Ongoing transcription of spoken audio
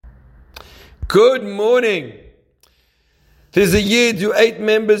Good morning. There's a year 8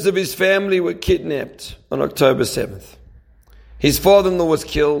 members of his family were kidnapped on October 7th. His father-in-law was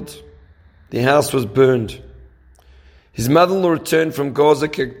killed. The house was burned. His mother-in-law returned from Gaza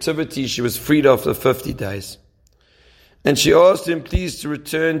captivity. She was freed after 50 days. And she asked him please to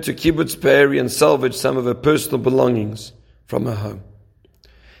return to Kibbutz Be'eri and salvage some of her personal belongings from her home.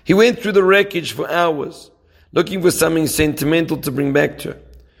 He went through the wreckage for hours, looking for something sentimental to bring back to her.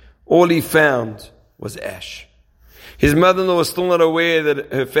 All he found was ash. His mother-in-law was still not aware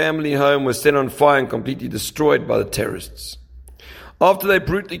that her family home was set on fire and completely destroyed by the terrorists. After they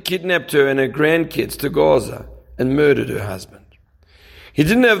brutally kidnapped her and her grandkids to Gaza and murdered her husband. He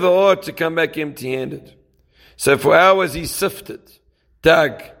didn't have the heart to come back empty-handed. So for hours he sifted,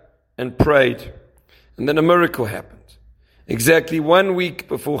 dug, and prayed. And then a miracle happened. Exactly 1 week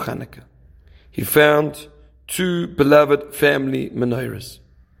before Hanukkah, he found 2 beloved family menorahs.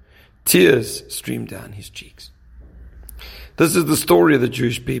 Tears streamed down his cheeks. This is the story of the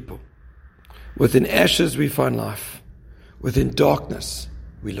Jewish people. Within ashes we find life. Within darkness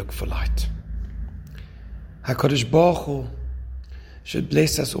we look for light. HaKadosh Baruch Hu should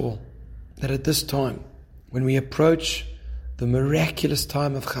bless us all that at this time, when we approach the miraculous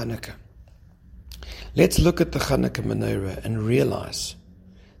time of Hanukkah, let's look at the Hanukkah menorah and realize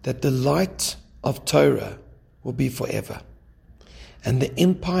that the light of Torah will be forever. And the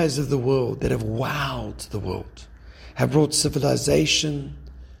empires of the world that have wowed the world, have brought civilization,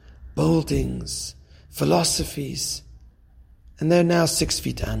 buildings, philosophies, and they're now 6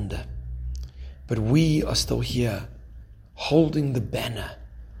 feet under. But we are still here, holding the banner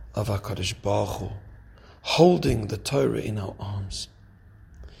of HaKadosh Baruch Hu, holding the Torah in our arms.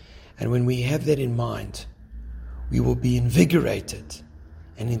 And when we have that in mind, we will be invigorated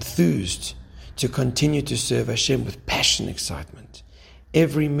and enthused to continue to serve Hashem with passion and excitement.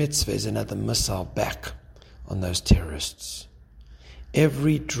 Every mitzvah is another missile back on those terrorists.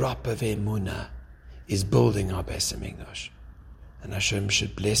 Every drop of emunah is building our Beis HaMikdash. And Hashem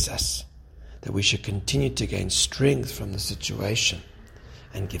should bless us, that we should continue to gain strength from the situation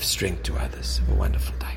and give strength to others. Have a wonderful day.